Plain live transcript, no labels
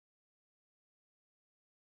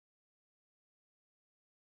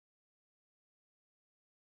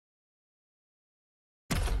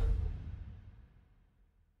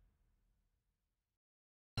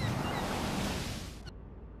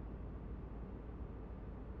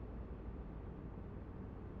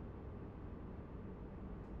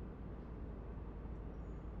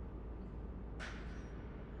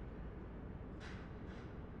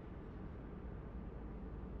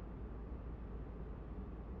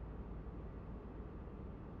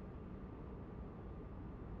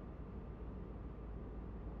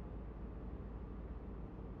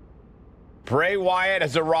Bray Wyatt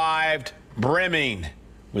has arrived, brimming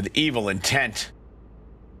with evil intent.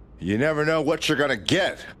 You never know what you're gonna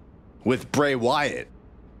get with Bray Wyatt.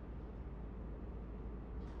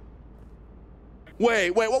 Wait,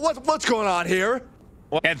 what's going on here?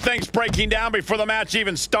 And things breaking down before the match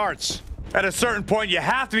even starts. At a certain point, you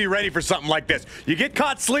have to be ready for something like this. You get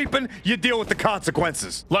caught sleeping, you deal with the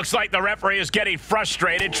consequences. Looks like the referee is getting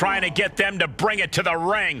frustrated, trying to get them to bring it to the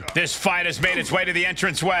ring. This fight has made its way to the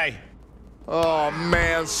entranceway. Oh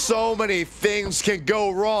man, so many things can go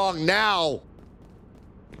wrong now.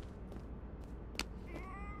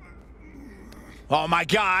 Oh my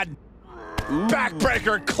God.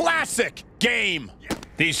 Backbreaker classic game.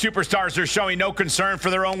 These superstars are showing no concern for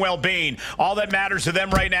their own well-being. All that matters to them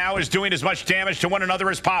right now is doing as much damage to one another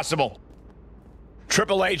as possible.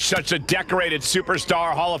 Triple H, such a decorated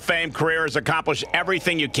superstar, Hall of Fame career, has accomplished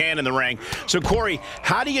everything you can in the ring. So, Corey,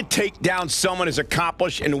 how do you take down someone as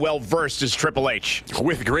accomplished and well-versed as Triple H?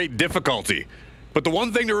 With great difficulty. But the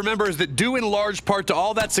one thing to remember is that due in large part to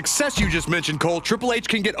all that success you just mentioned, Cole, Triple H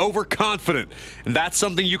can get overconfident. And that's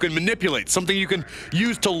something you can manipulate, something you can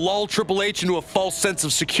use to lull Triple H into a false sense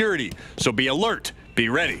of security. So be alert, be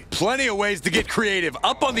ready. Plenty of ways to get creative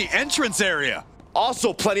up on the entrance area.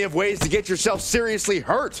 Also plenty of ways to get yourself seriously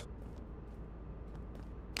hurt.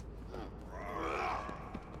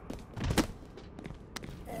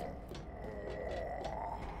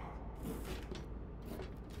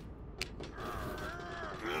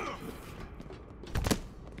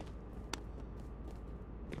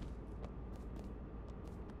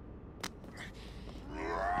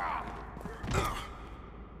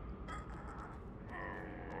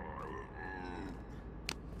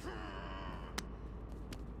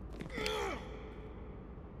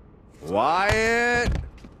 Wyatt.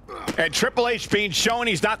 And Triple H being shown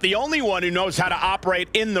he's not the only one who knows how to operate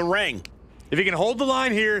in the ring. If he can hold the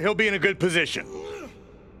line here, he'll be in a good position.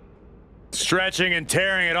 Stretching and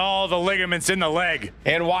tearing at all the ligaments in the leg.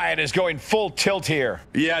 And Wyatt is going full tilt here.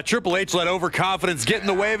 Yeah, Triple H let overconfidence get in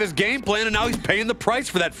the way of his game plan, and now he's paying the price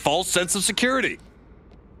for that false sense of security.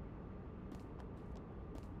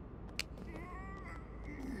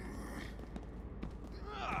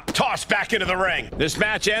 Tossed back into the ring. This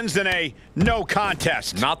match ends in a no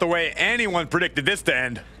contest. Not the way anyone predicted this to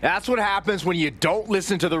end. That's what happens when you don't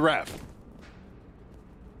listen to the ref.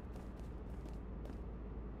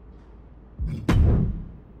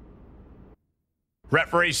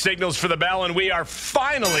 Referee signals for the bell, and we are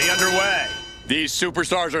finally underway. These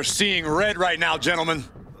superstars are seeing red right now, gentlemen.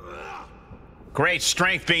 Great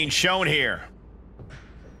strength being shown here.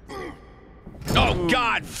 Oh,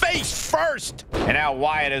 God, face first. And now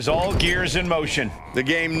Wyatt is all gears in motion. The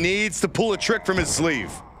game needs to pull a trick from his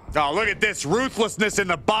sleeve. Oh, look at this ruthlessness in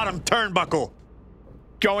the bottom turnbuckle.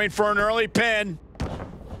 Going for an early pin.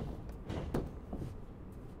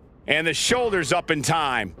 And the shoulders up in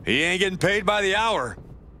time. He ain't getting paid by the hour.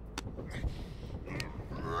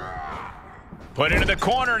 Put into the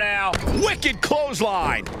corner now. Wicked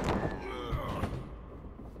clothesline.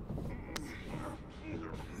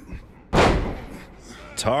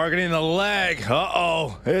 Targeting the leg.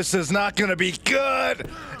 Uh-oh. This is not going to be good.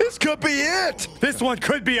 This could be it. This one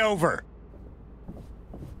could be over.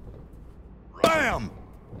 Bam!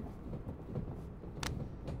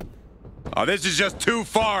 Oh, this is just too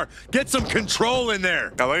far. Get some control in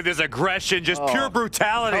there. Oh, look at this aggression, just pure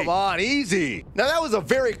brutality. Come on, easy. Now, that was a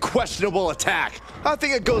very questionable attack. I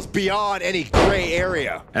think it goes beyond any gray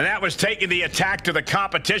area. And that was taking the attack to the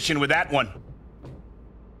competition with that one.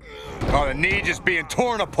 Oh, the knee just being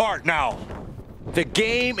torn apart now. The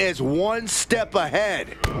game is one step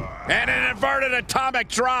ahead. And an inverted atomic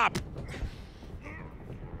drop.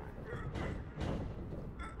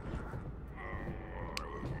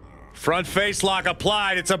 Front face lock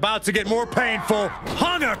applied. It's about to get more painful.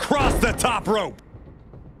 Hung across the top rope.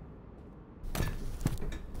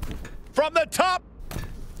 From the top.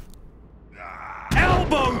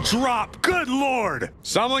 Elbow drop. Good Lord.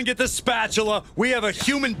 Someone get the spatula. We have a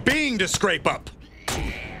human being to scrape up.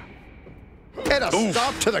 And a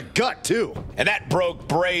stop to the gut, too. And that broke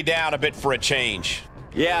Bray down a bit for a change.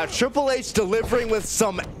 Yeah, Triple H delivering with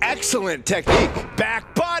some excellent technique.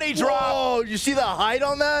 Back body drop. Oh, you see the height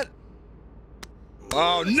on that?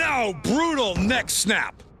 Oh, no. Brutal neck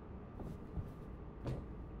snap.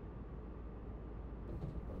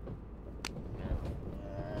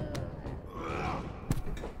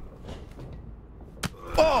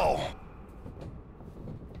 Oh!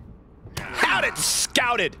 Had it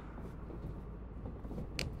scouted!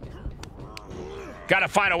 Gotta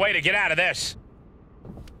find a way to get out of this.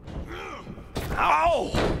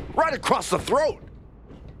 Oh! Right across the throat!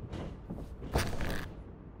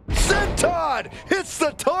 senton hits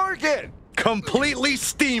the target. Completely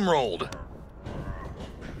steamrolled.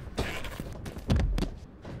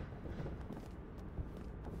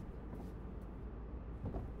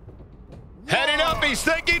 Heading up, he's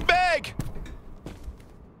thinking big.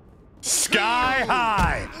 Sky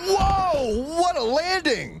high. Whoa, what a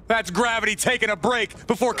landing. That's gravity taking a break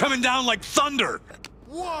before coming down like thunder.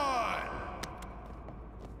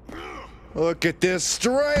 Look at this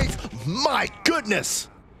strength. My goodness.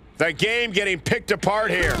 The game getting picked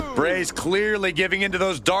apart here. Bray's clearly giving into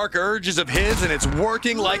those dark urges of his, and it's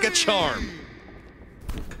working like a charm.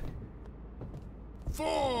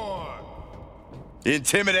 4.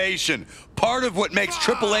 Intimidation, part of what makes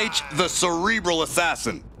Triple H the cerebral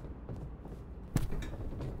assassin.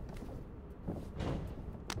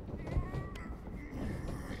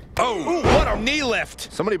 Oh, ooh, what a knee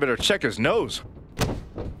lift. Somebody better check his nose.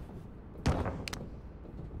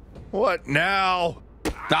 What now?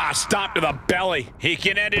 Ah, stop to the belly. He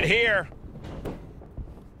can end it here.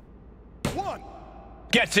 1.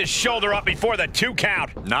 Gets his shoulder up before the 2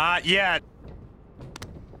 count. Not yet.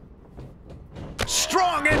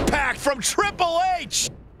 Strong impact from Triple H.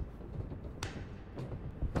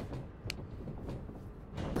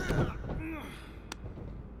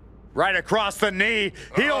 Right across the knee.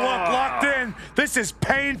 Heel hook locked in. This is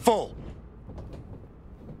painful.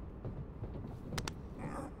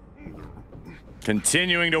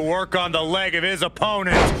 Continuing to work on the leg of his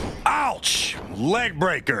opponent. Ouch! Leg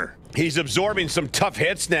breaker. He's absorbing some tough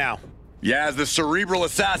hits now. Yeah, as the cerebral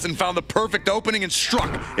assassin found the perfect opening and struck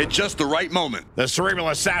at just the right moment. The cerebral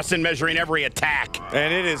assassin measuring every attack.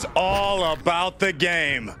 And it is all about the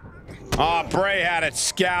game. Oh, Bray had it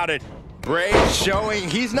scouted. Bray showing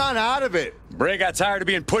he's not out of it. Bray got tired of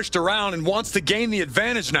being pushed around and wants to gain the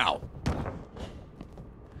advantage now.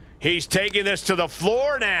 He's taking this to the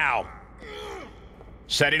floor now.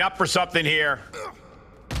 Setting up for something here.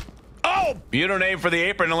 Oh! You don't aim for the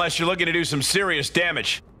apron unless you're looking to do some serious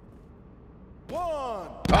damage. 1.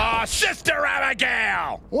 Oh, Sister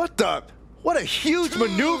Abigail! What a huge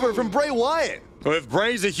maneuver from Bray Wyatt. So if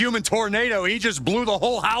Bray's a human tornado, he just blew the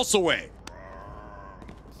whole house away.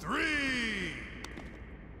 3.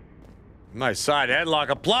 Nice side headlock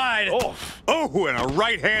applied. Oh, and a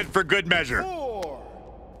right hand for good measure. 4.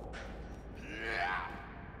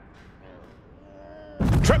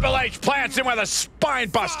 Triple H plants him with a spine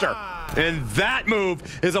buster. And that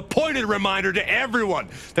move is a pointed reminder to everyone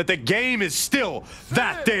that the game is still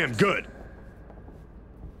that damn good.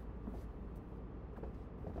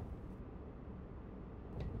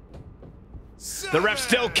 The ref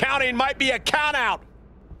still counting, might be a count out.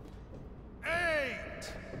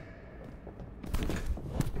 8.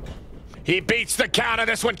 He beats the count and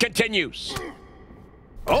this one continues.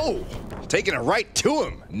 Oh, taking it right to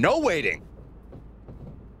him. No waiting.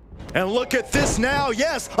 And look at this now.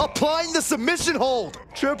 Yes, applying the submission hold.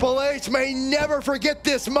 Triple H may never forget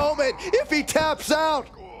this moment if he taps out.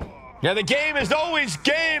 Now the game is always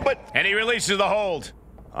game, but... And he releases the hold.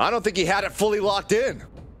 I don't think he had it fully locked in.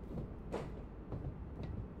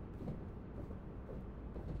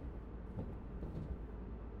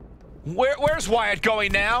 Where's Wyatt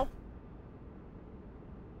going now?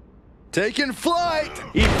 Taking flight.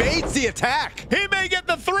 Evades the attack. He may get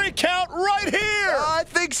the 3 count right here. I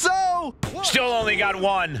think so. Still only got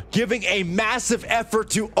 1. Giving a massive effort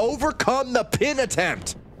to overcome the pin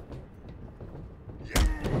attempt.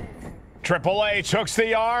 Triple H hooks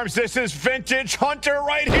the arms. This is vintage Hunter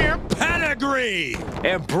right here. Pedigree.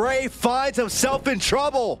 And Bray finds himself in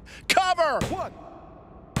trouble. Cover. 1.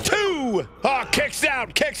 2. Oh, kicks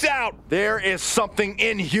out, kicks out. There is something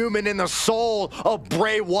inhuman in the soul of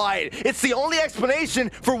Bray Wyatt. It's the only explanation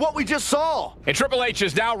for what we just saw. And Triple H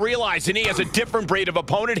is now realizing he has a different breed of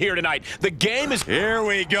opponent here tonight. The game is... Here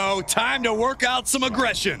we go. Time to work out some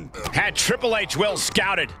aggression. Had Triple H well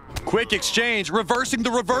scouted. Quick exchange, reversing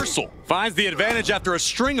the reversal. Finds the advantage after a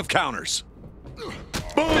string of counters. Boom.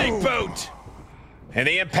 Big boot. And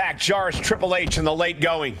the impact jars Triple H in the late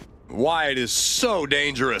going. Wyatt is so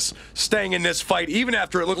dangerous, staying in this fight even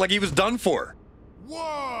after it looked like he was done for.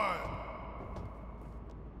 1.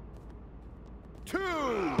 2.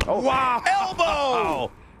 Oh, wow. Elbow.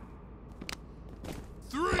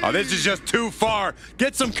 3. Oh, this is just too far.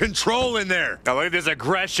 Get some control in there. Now look at this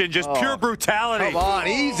aggression, just pure brutality. Come on,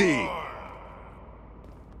 easy.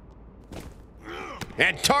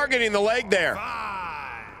 And targeting the leg there. 5.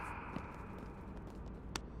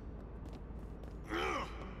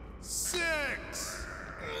 6.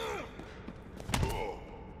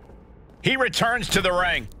 He returns to the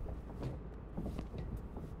ring.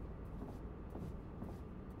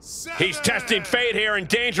 7. He's testing fate here in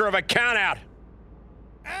danger of a countout.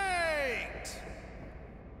 8.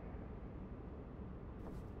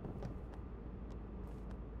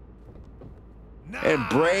 And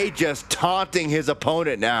Bray just taunting his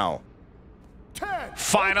opponent now. 10.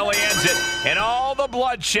 Finally ends it, and all the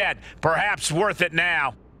bloodshed, perhaps worth it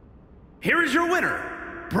now. Here is your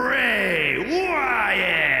winner, Bray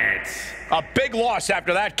Wyatt. A big loss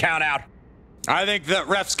after that count out. I think that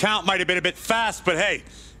ref's count might have been a bit fast, but hey,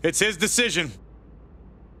 it's his decision.